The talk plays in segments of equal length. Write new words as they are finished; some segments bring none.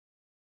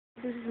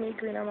This is me,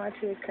 Green on My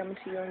Tears, coming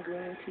to you on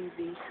Green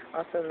TV,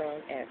 also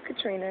known as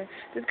Katrina.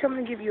 Just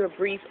coming to give you a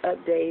brief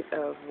update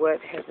of what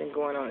has been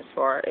going on as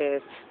far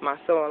as my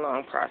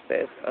sew-along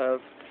process of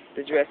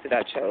the dress that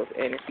I chose.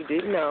 And if you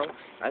didn't know,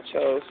 I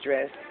chose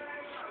dress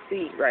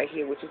C right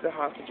here, which is a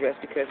halter dress,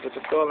 because with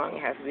the sew-along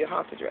it has to be a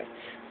halter dress.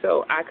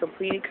 So I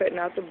completed cutting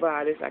out the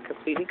bodice. I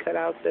completely cut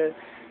out the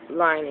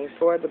lining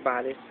for the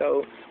bodice.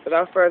 So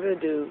without further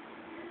ado,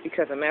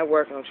 because I'm at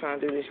work and I'm trying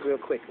to do this real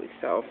quickly,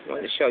 so I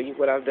wanted to show you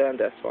what I've done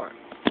thus far.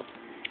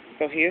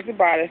 So here's the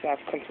bodice. I've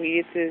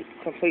completely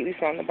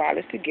sewn the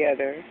bodice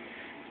together,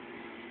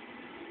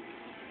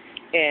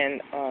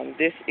 and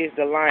this is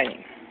the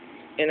lining.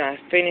 And I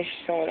finished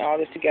sewing all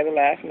this together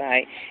last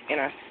night,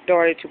 and I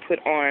started to put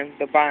on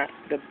the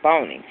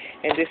boning.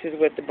 And this is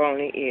what the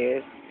boning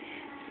is.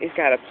 It's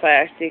got a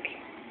plastic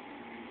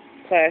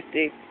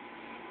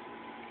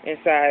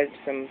inside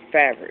some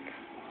fabric.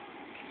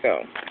 So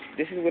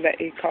this is what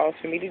it calls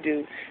for me to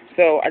do.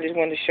 So I just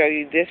wanted to show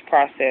you this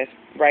process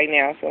right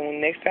now. So when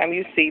next time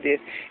you see this,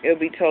 it'll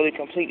be totally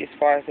complete as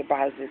far as the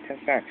bodice is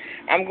concerned.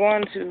 I'm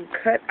going to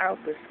cut out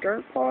the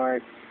skirt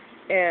part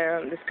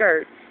and the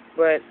skirt,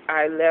 but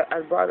I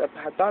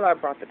thought I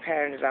brought the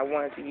pattern that I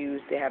wanted to use.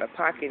 They had a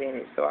pocket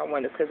in it, so I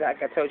wanted, because like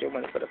I told you, I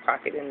wanted to put a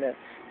pocket in the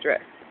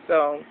dress.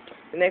 So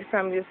the next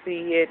time you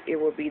see it, it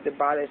will be the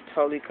bodice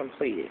totally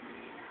completed.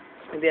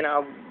 And then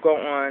I'll go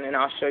on and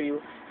I'll show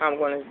you how I'm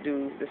going to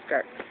do the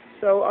skirt.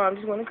 So I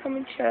just want to come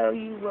and tell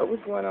you what was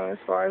going on as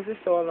far as the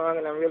sew along,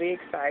 and I'm really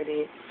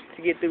excited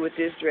to get through with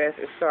this dress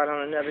and start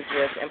on another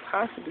dress and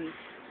possibly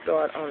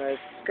start on a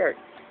skirt.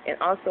 And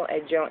also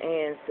at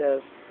Joann's,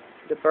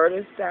 the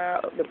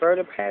BurdaStyle, the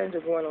Burda patterns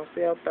are going on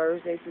sale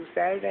Thursday through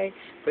Saturday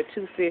for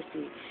 $2.50,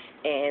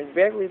 and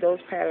regularly those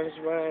patterns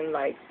run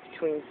like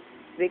between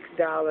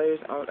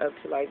 $6 on up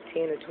to like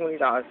 $10 or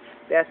 $20.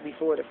 That's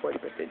before the 40%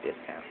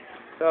 discount.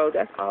 So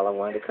that's all I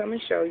wanted to come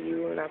and show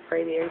you, and I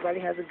pray that everybody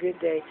has a good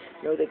day.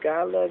 Know that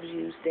God loves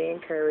you. Stay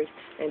encouraged,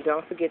 and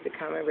don't forget to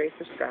comment, rate,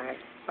 subscribe.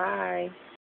 Bye.